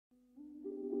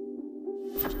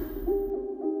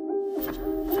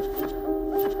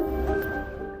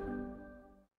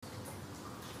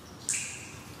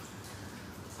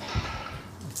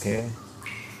Oke,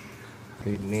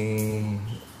 hari ini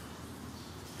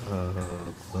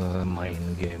gue main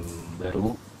game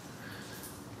baru.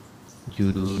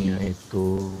 Judulnya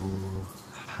itu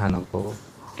Hanako.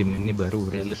 Game ini baru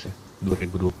rilis ya,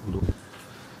 2020.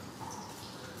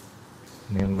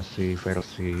 Ini masih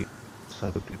versi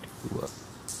 1.2.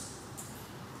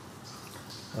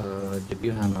 Jadi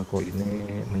Hanako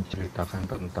ini menceritakan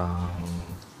tentang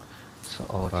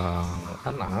seorang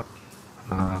anak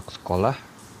sekolah,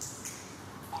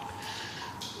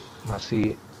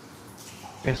 masih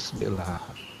SD lah,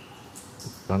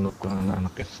 ukuran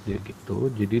anak SD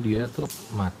gitu. Jadi dia tuh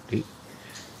mati,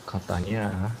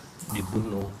 katanya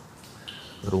dibunuh.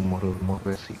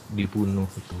 Rumor-rumornya sih dibunuh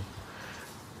itu.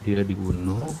 Dia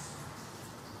dibunuh,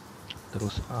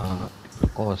 terus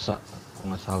diperkosa, kalau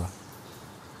nggak salah.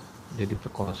 Dia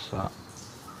diperkosa.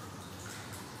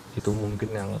 Itu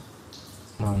mungkin yang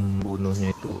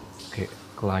membunuhnya itu kayak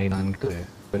kelainan gitu ya,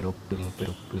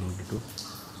 pedofil gitu.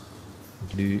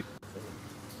 Jadi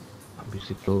habis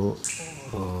itu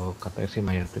katanya sih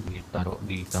mayatnya ditaruh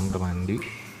di kamar mandi.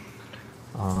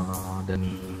 Dan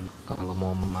kalau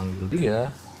mau memanggil dia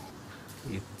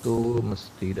itu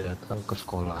mesti datang ke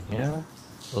sekolahnya,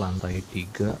 lantai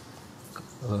 3,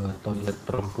 toilet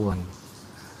perempuan.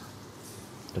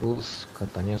 Terus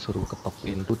katanya suruh ketok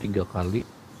pintu 3 kali,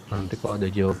 nanti kalau ada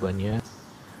jawabannya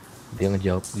dia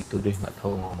ngejawab gitu deh, nggak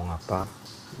tahu ngomong apa.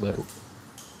 Baru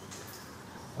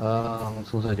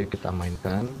langsung saja kita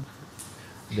mainkan.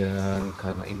 Dan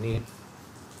karena ini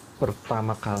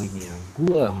pertama kalinya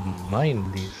gue main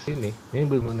di sini, ini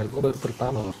benar-benar gue baru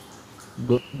pertama loh.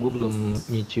 Gue belum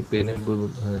nyicipinnya,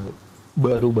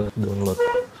 baru banget download.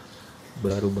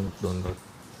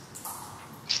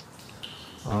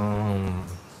 Um,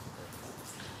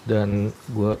 dan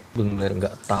gue benar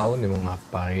nggak tahu nih mau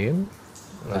ngapain,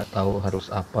 nggak tahu harus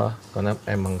apa, karena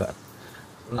emang nggak,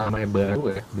 namanya baru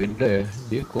ya, beda ya.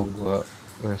 Jadi kok gue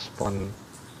respon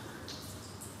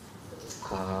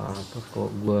ke apa,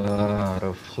 kok gue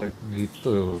refleks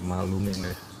gitu, malu nih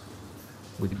ya.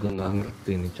 Gue juga nggak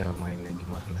ngerti nih cara mainnya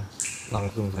gimana.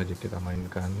 Langsung saja kita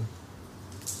mainkan.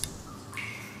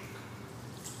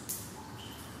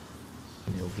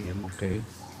 New game, oke.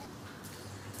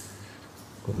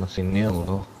 Gue mesinnya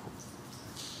loh.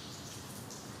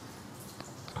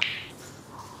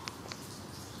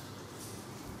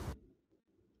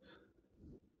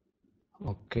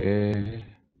 Oke.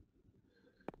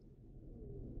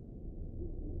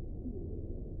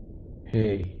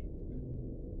 Hey,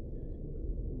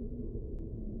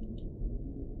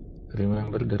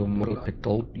 remember the rumor I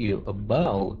told you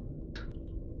about?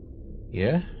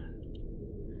 Yeah?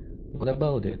 What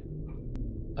about it?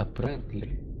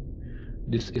 Apparently,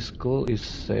 this school is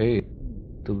said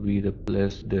to be the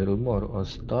place the rumor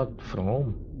was start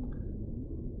from.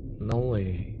 No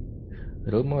way.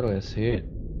 Rumor has it.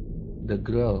 The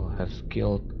girl has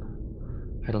killed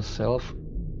herself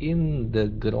in the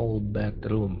girl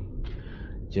bathroom.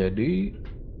 Jadi,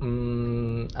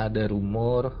 ada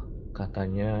rumor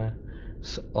katanya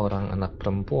seorang anak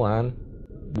perempuan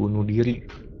bunuh diri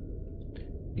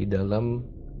di dalam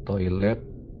toilet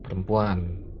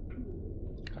perempuan.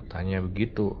 Katanya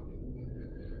begitu.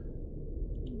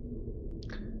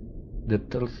 The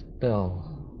third cell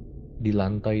di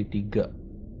lantai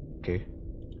 3. Oke.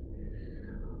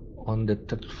 On the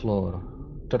third floor.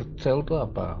 Third cell itu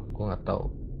apa? Gue nggak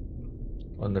tahu.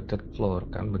 On the third floor,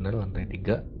 kan bener lantai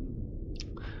 3.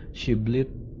 She bleed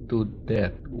to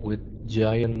death with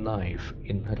giant knife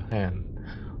in her hand.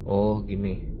 Oh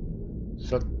gini,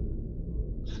 seret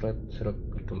seret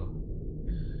gitu loh.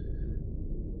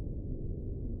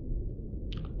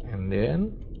 And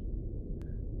then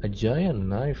a giant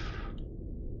knife.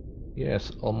 Yes,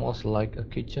 almost like a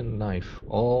kitchen knife.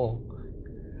 Oh,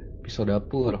 pisau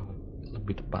dapur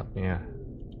lebih tepatnya.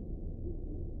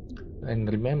 And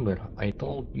remember, I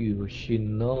told you she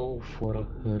know for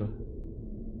her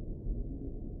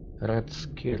red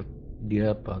skirt.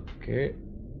 Dia pakai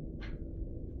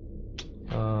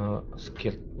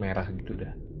skirt merah gitu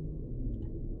dah.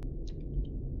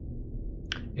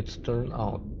 It's turned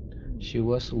out she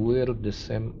was wear the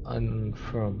same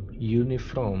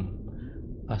uniform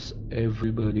as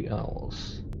everybody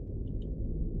else.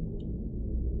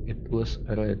 It was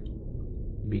red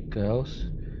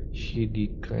because she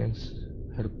decreased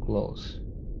her clothes.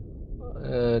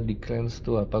 Decrease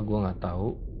itu apa gue nggak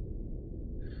tahu.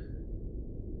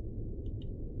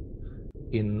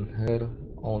 In her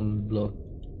own blood.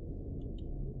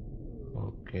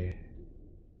 Oke.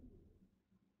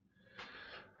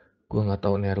 Gue nggak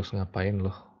tahu nih harus ngapain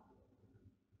loh.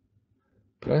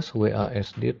 Press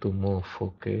WASD to move,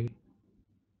 oke.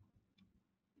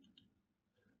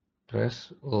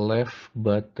 Press left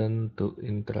button to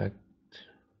interact.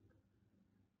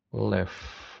 Left,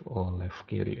 oh left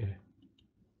kiri.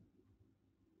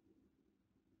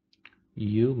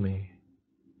 You may.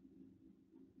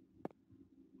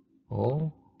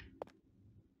 Oh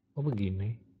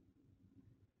begini.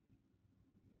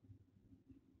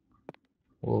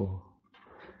 Oh,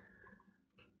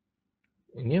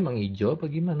 ini emang hijau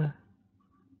apa gimana?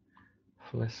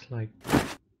 Flashlight.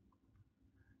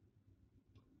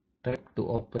 Tap to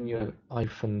open your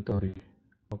inventory.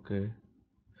 Oke.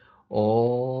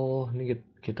 Oh, ini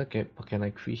kita kayak pakai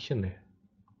night vision ya.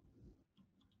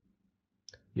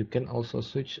 You can also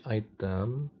switch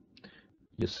item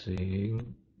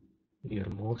using your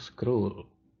mouse scroll.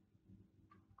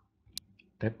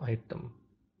 Tap item.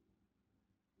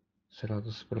 100%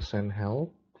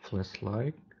 health,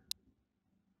 flashlight.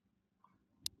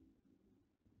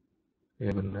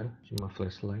 Ya benar, cuma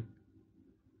flashlight.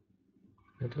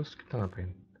 Ya, terus kita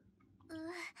ngapain?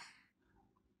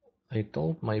 I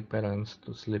told my parents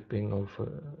to sleeping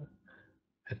over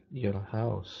at your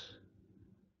house.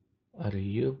 Are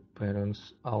you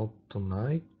parents out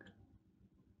tonight?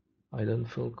 I don't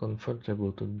feel comfortable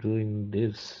to doing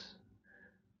this.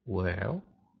 Well,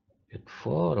 it's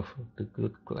for the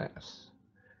good class.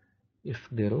 If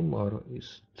the rumor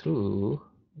is true,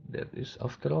 that is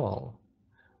after all,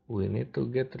 we need to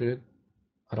get rid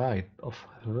of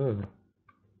her.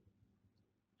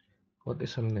 What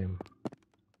is her name?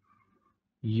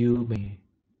 Yume.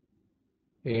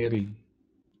 Eri.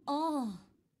 Oh.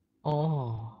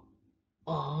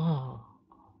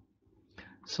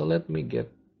 So let me get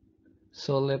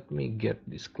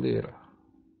this clear.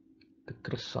 To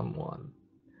curse someone,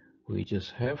 we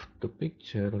just have to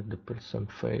picture the person's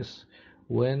face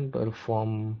when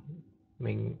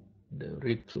performing the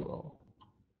ritual.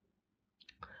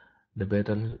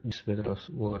 This better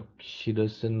work. She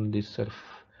doesn't deserve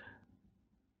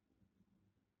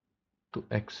to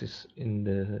exist in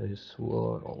this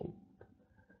world.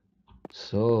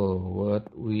 So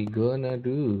what we gonna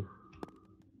do?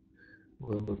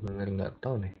 Gue bener nggak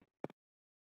tahu nih.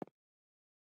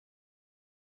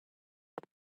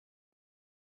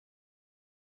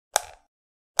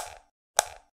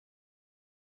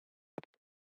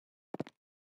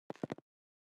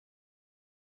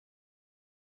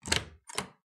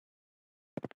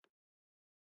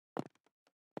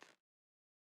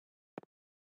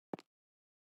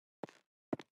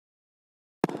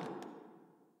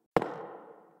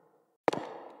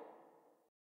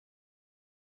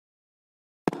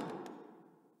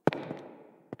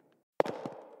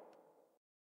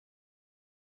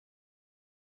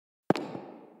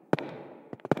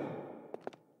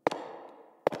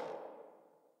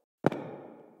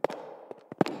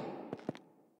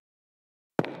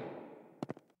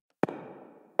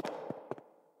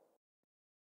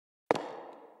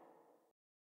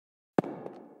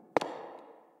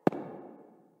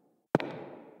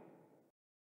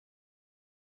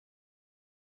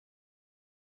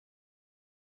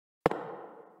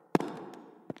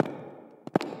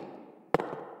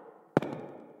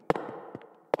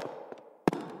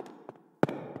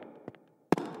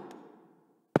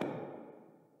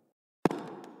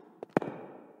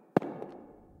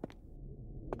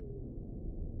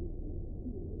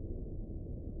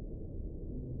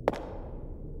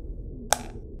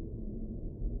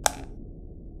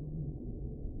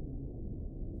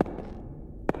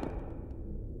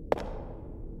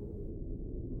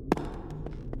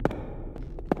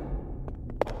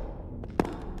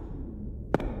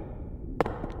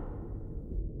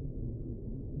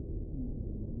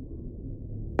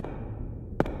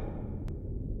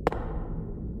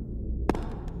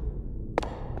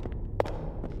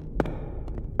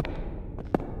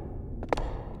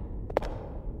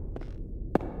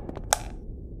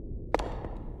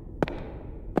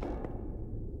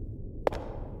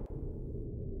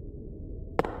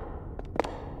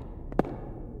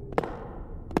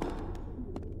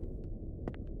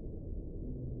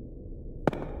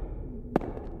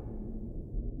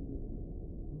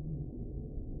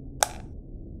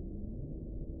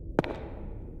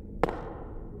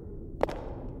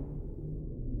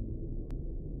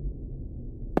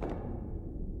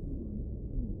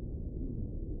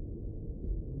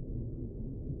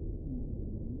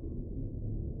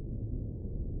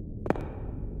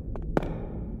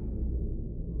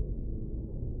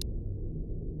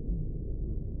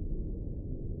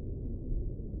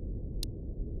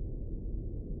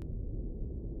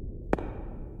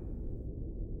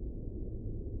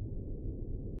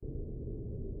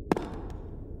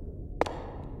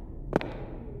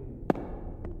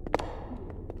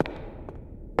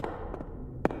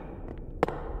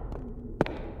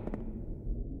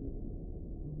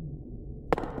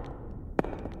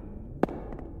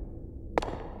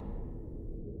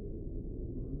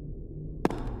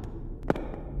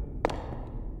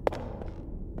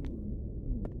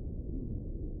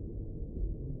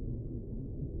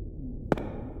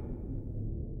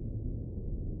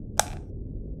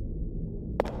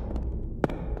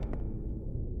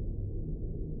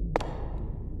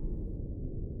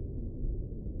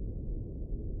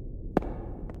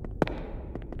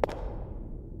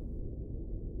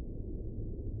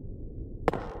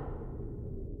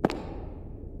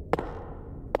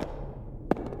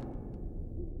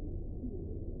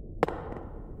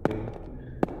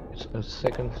 a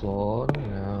second floor.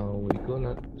 Now we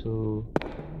gonna to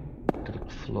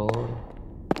third floor.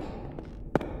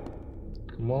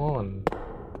 Come on.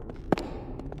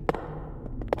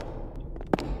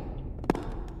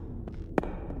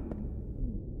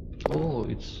 Oh,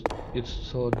 it's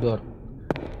so dark.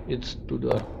 It's too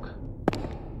dark.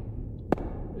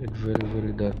 It's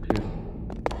very dark here.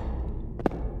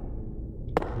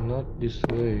 Not this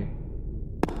way.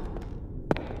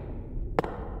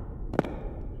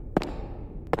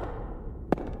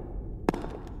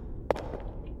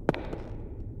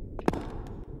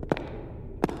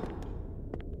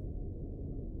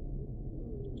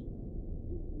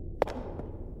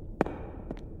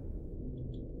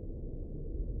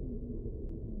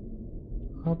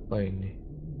 Apa ini?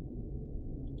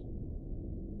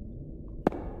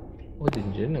 Oh,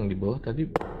 janjian yang di bawah tadi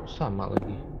sama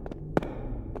lagi.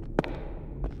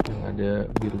 Yang ada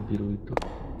biru-biru itu.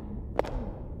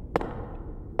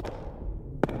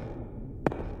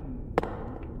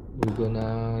 We're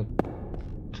gonna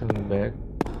turn back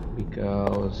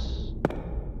because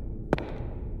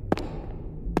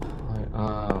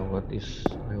what is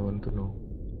I want to know.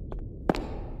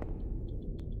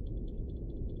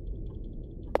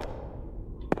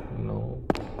 No.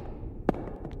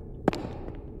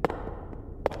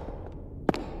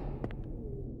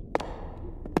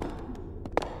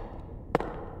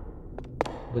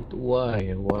 But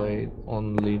why? Why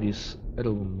only this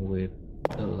room with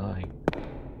the light?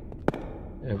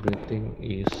 Everything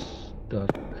is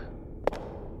dark.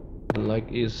 The light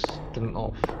is turned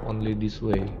off only this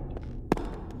way.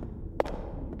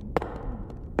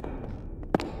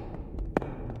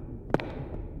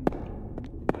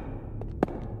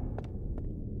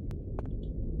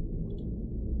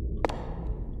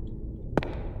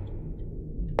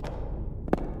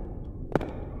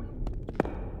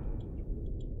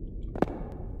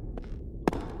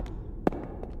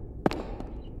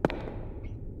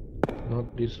 Not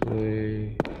this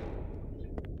way.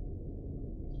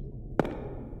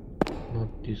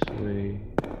 Not this way.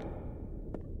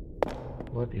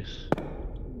 What is?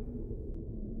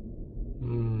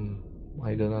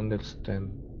 I don't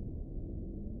understand.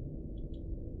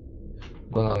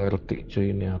 Gua nggak ngerti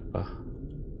cuy ini apa.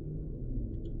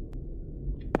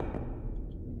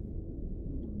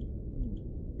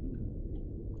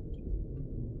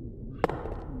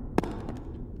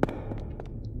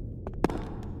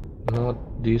 Not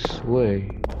this way.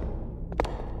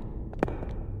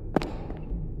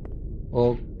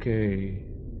 Okay.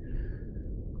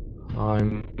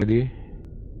 I'm ready.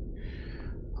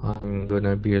 I'm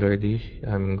gonna be ready.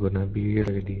 I'm gonna be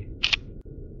ready.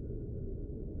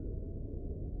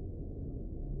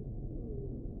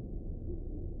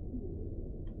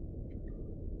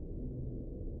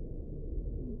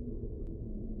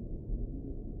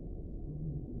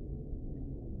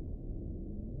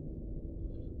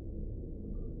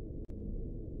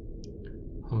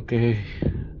 Okay,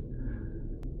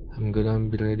 I'm gonna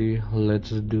be ready.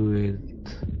 Let's do it.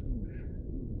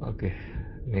 Oke,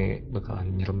 ini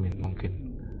bakalan nyeremin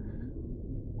mungkin.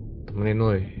 Temenin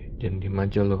woi, jangan diem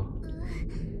aja lo.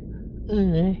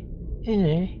 Oh,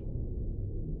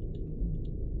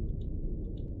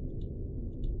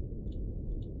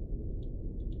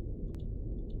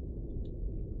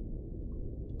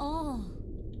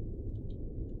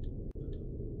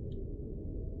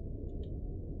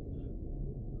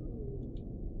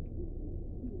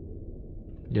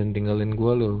 Jangan tinggalin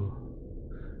gua lo.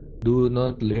 Do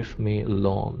not leave me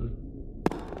alone.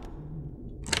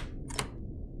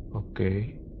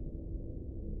 Oke.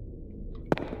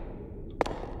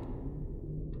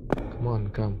 Come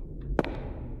on, come.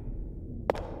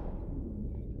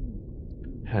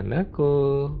 Hanako,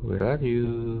 where are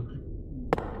you?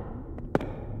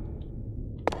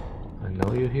 I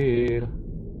know you're here.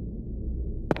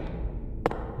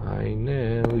 I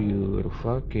know you're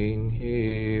fucking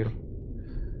here.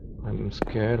 I'm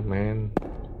scared, man.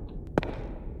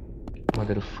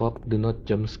 Motherfuck, do not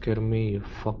jump scare me, you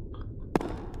fuck.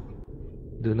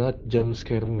 Do not jump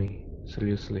scare me,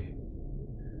 seriously.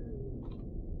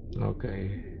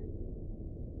 Okay.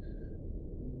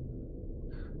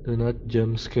 Do not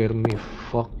jump scare me,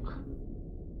 fuck.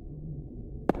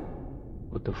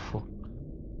 What the fuck?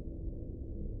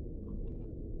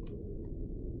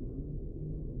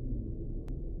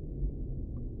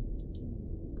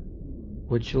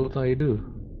 What should I do?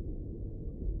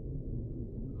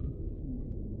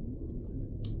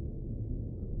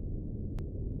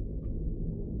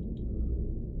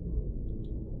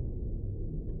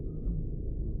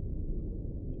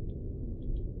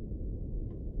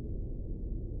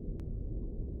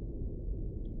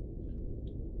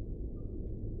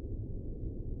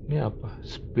 Ini Caranya apa?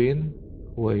 Spin.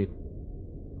 Wait.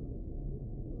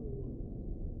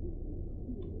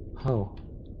 How?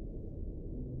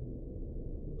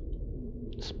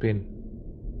 Spin.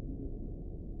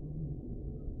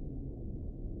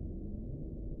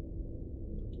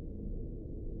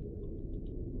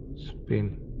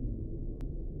 Spin.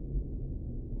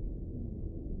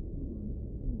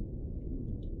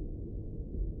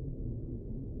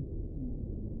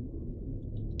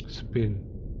 Spin.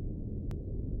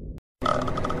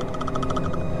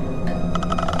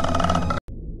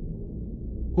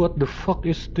 What the fuck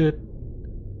is that?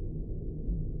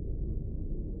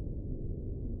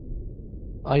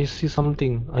 I see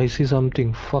something. I see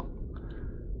something. Fuck.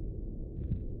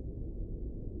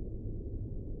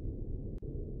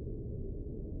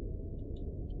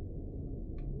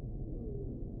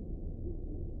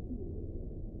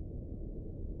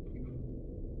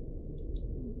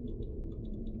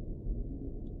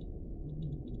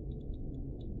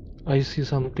 I see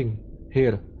something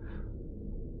here.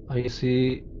 I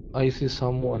see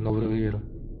someone over here.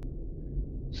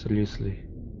 Seriously.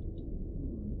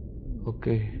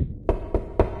 Okay.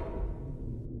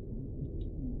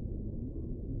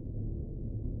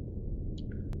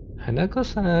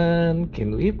 Hanako-san,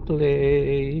 can we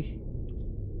play?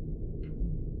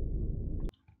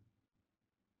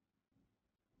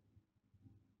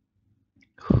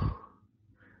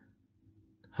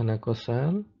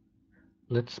 Hanako-san,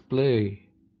 let's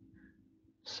play.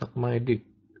 Suck my dick.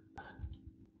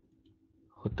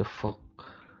 What the fuck?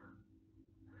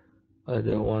 I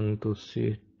don't want to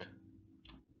see it.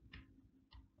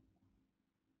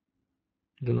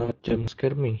 Do not jump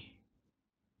scare me.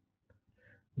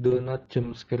 Do not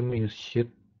jump scare me, you shit.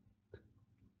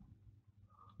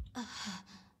 I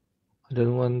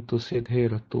don't want to sit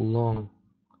here too long.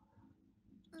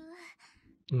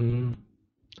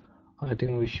 I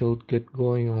think we should get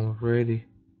going already.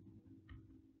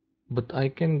 But I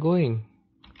can going.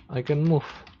 I can move.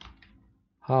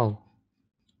 How?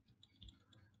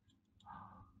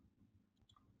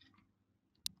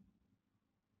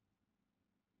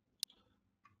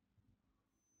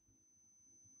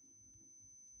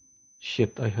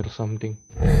 Shit, I heard something.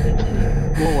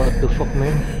 Whoa, what the fuck,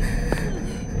 man?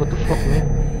 What the fuck, man?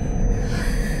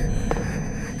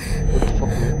 What the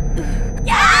fuck, man?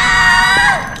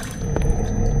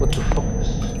 What the fuck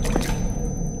is...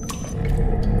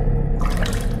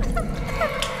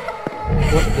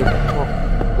 What the fuck?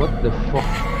 What the fuck?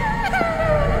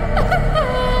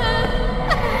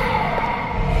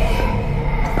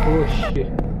 Oh shit.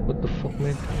 What the fuck,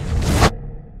 man?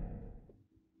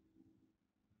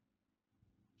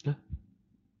 Huh?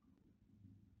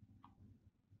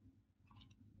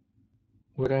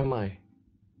 Where am I?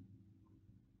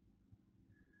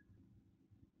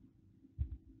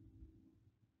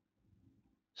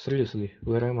 Seriously,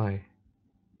 where am I?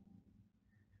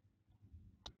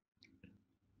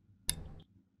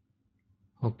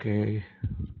 Okay.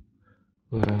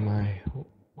 Where am I?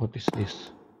 What is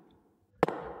this?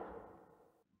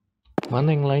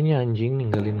 Mana yang lainnya anjing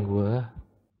ninggalin gua?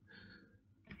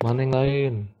 Mana yang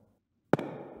lain?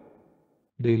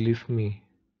 They leave me.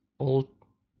 Old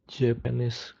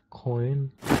Japanese coin.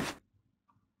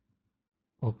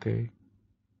 Okay.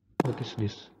 What is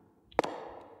this?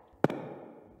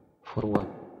 For what?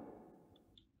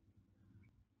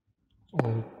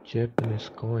 Old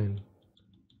Japanese coin.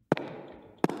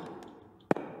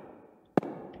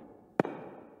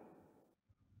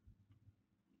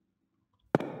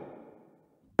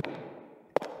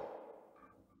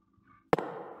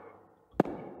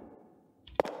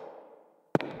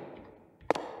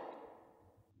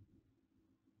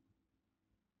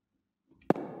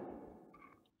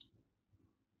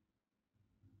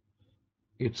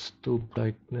 It's too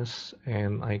brightness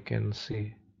and I can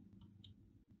see.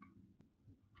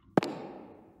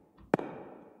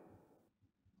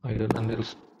 I don't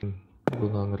understand.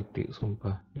 Gue gak ngerti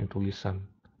sumpah ini tulisan.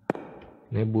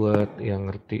 Ini buat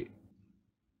yang ngerti.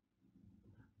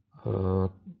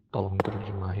 Tolong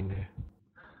terjemahin ya.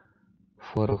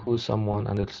 For who someone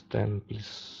understand,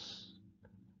 please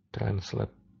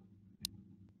translate.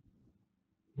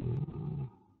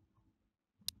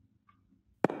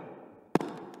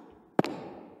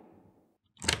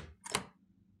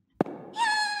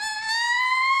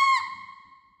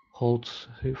 Hold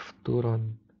shift to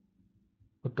run.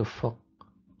 What the fuck?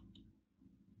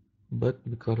 But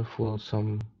be careful,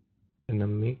 some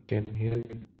enemy can hear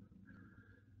you.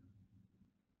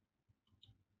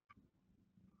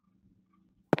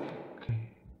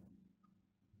 Okay.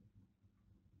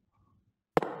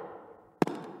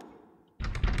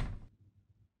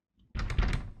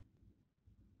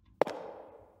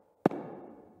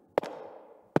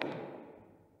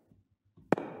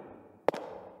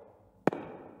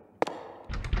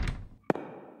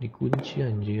 Dikunci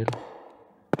anjir.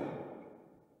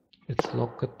 It's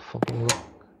locked, fucking lock.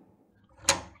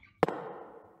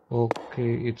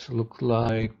 Okay, it's look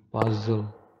like puzzle.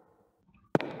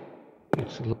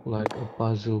 It's look like a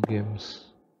puzzle games.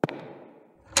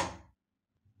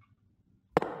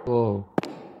 Wow.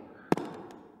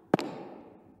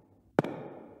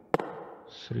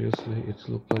 Seriously, it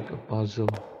look like a puzzle.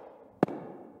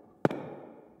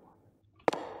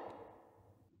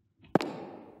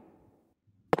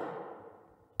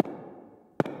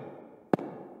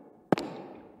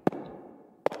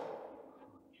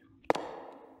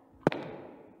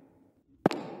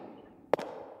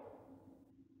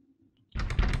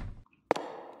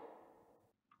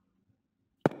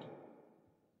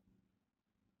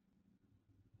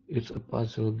 It's a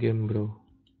puzzle game, bro.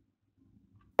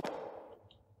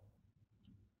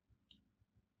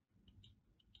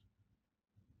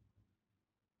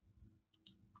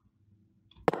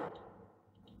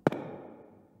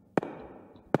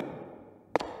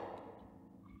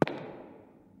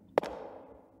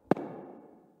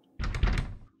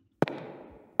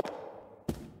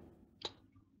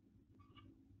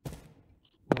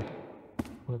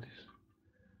 What is?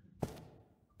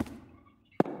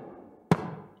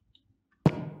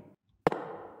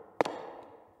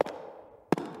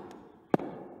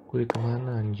 Gue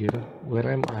kemana anjir?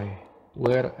 Where am I?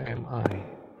 Where am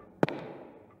I?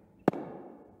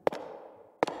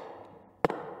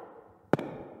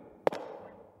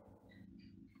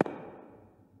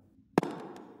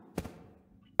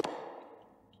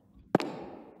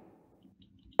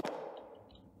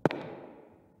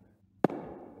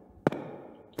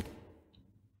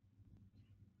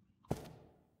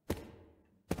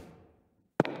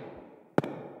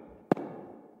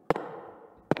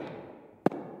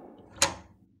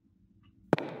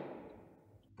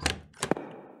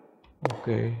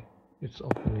 Okay, it's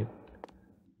open it.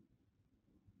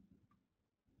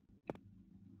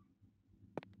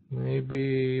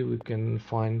 Maybe we can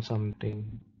find something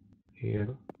here.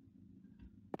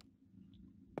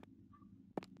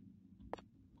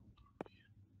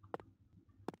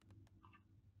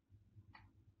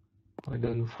 I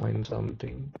don't find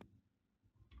something.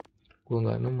 Gue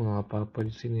nggak nemu apa-apa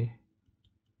di sini.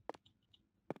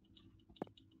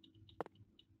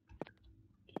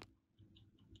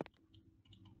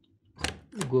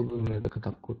 Gue bener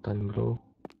ketakutan, bro.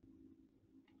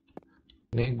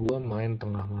 Ini gue main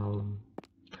tengah malam.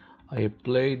 I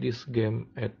play this game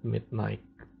at midnight.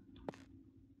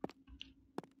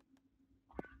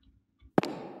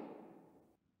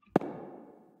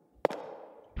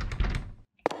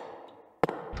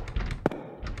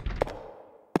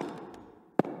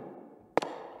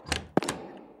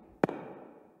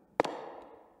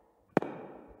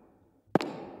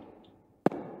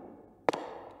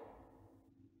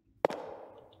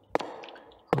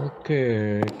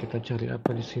 Oke, kita cari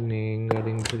apa di sini? Nggak ada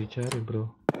yang bisa dicari, bro.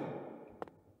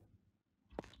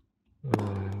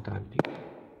 Oh, yang tadi.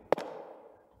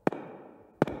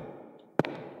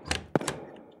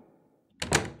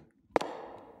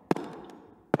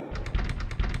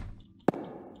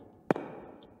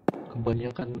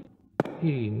 Kebanyakan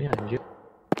ini anjir.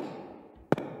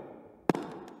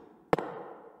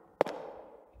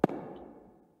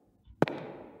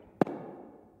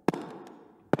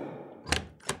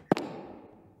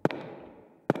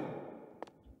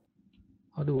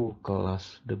 Aduh,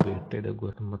 kelas udah bete dah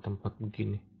gue tempat-tempat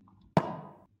begini.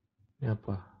 Ini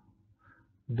apa?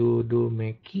 Dodo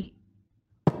Meki.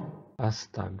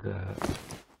 Astaga.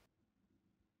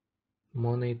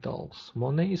 Money talks.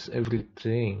 Money is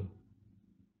everything.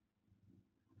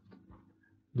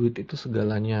 Duit itu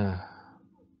segalanya.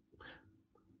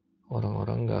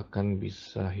 Orang-orang gak akan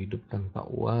bisa hidup tanpa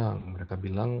uang. Mereka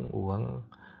bilang uang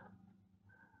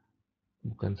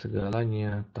bukan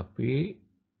segalanya, tapi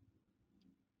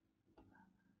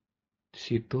di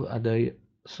situ ada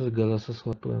segala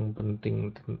sesuatu yang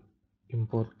penting,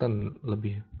 important,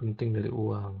 lebih penting dari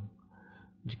uang.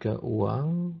 Jika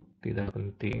uang tidak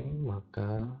penting,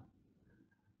 maka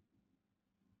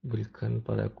berikan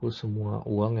padaku semua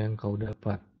uang yang kau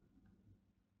dapat.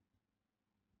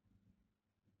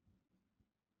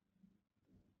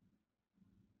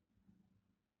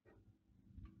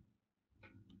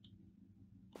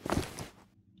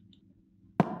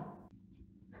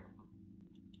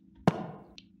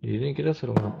 Jadi ini kita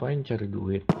suruh ngapain? Cari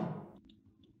duit.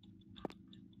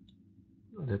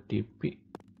 Ada TV.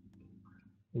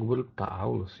 Gue baru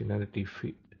tahu loh sini ada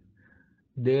TV.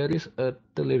 There is a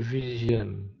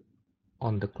television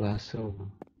on the classroom.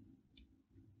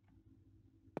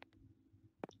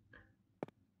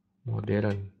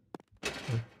 Modern.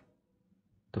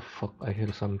 The fuck, I hear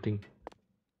something.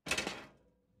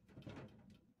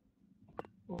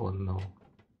 Oh no.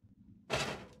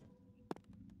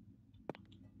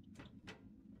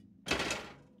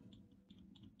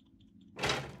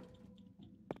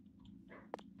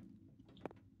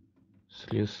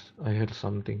 Serious, I heard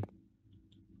something.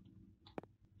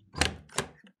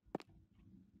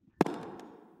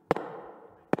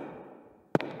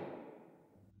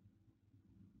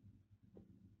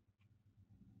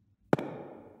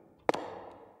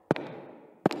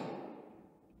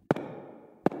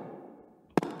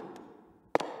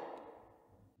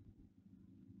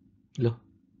 Loh.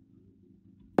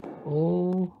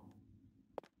 Oh.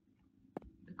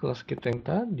 Kelas kita yang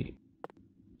tadi.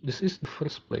 This is the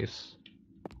first place.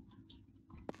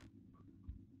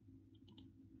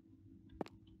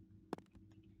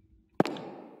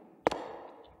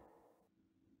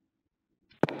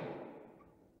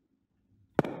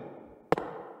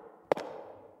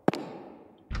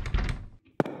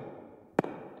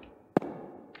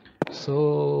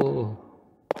 So,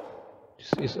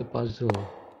 this is a puzzle.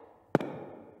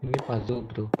 Ini puzzle,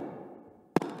 bro.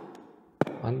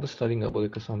 Pantes tadi nggak boleh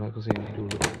kesana kesini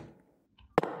dulu.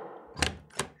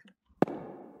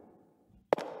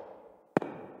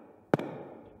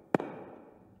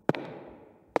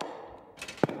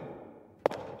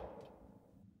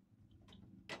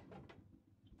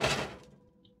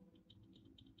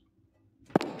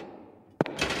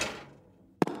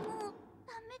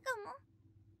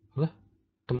 Lah,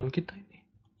 teman kita ini.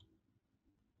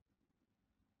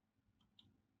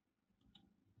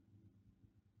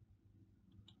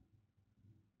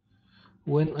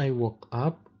 When I woke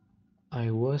up,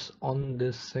 I was on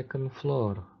the second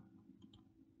floor.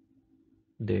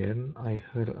 Then I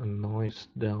heard a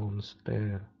noise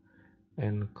downstairs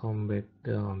and come back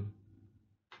down,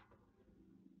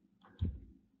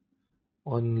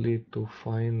 only to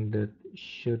find that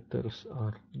shutters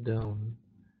are down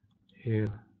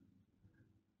here.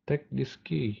 Take this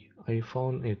key, I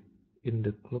found it in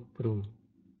the club room.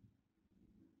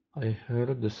 I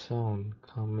heard the sound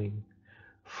coming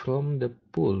from the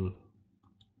pool.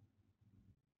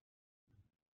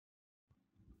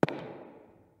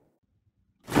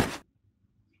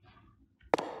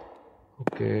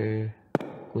 Oke,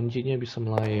 kuncinya bisa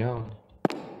melayang.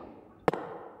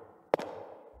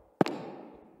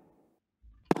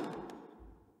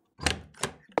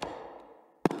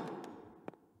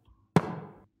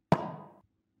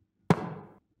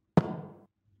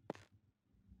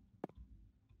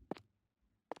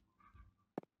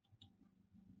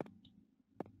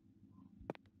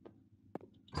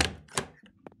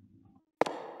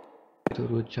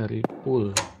 Suruh cari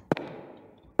pool.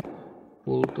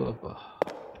 Pool itu apa?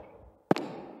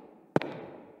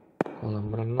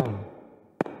 Kolam renang.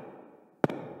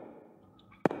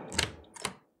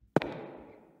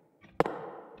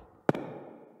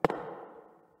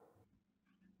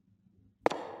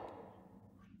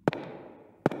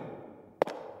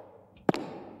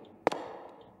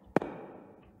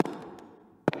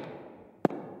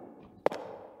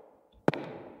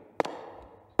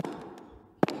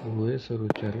 Gue suruh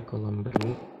cari kolam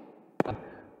renang.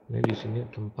 Ini di sini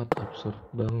tempat absurd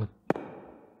banget.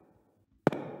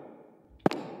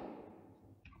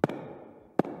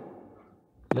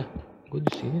 Lah, gue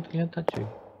di sini ternyata cuy.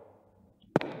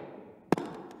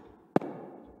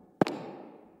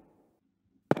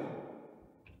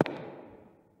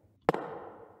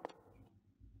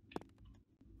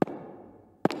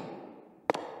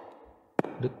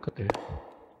 Deket ya.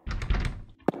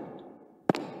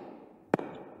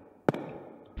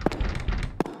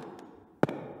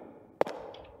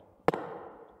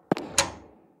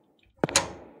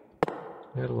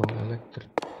 Ini ruang elektrik.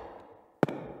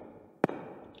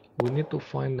 We need to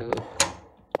find a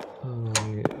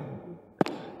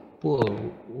pool.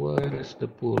 Where is the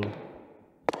pool?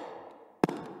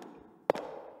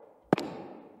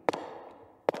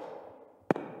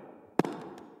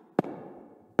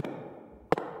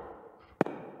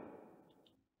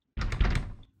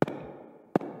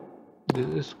 This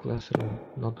is classroom,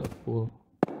 not a pool.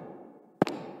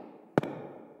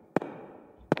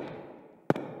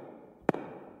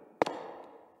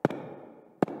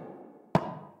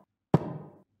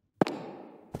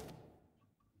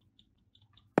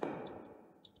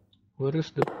 Where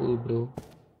is the pool, bro?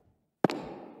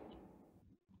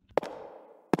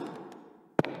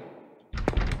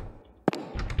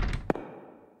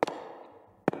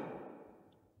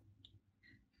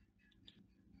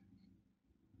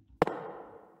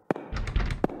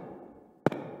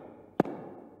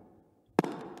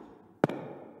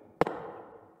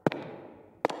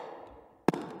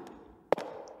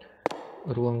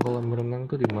 Ruang kolam renang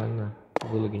tuh di mana?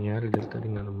 Gue lagi nyari dari tadi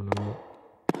nggak nemu-nemu.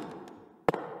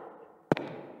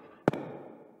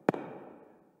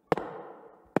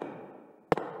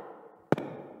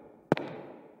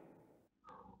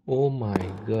 Oh my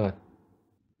god.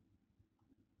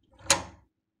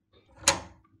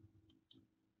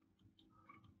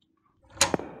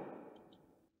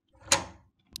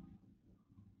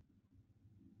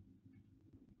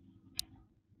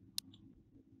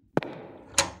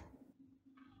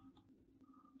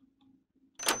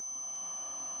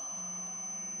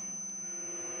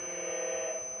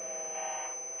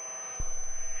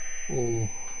 Oh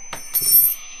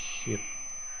shit.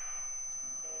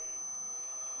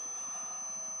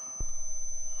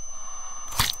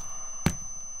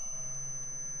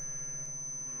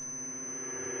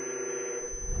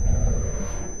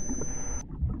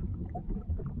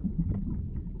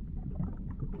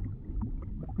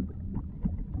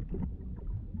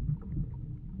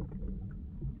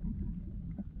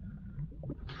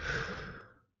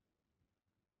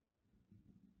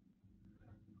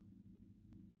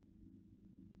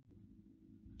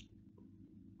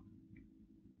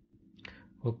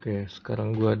 Oke,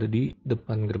 sekarang gua ada di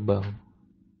depan gerbang.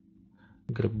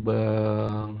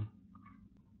 Gerbang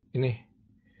ini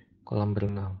kolam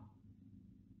berenang.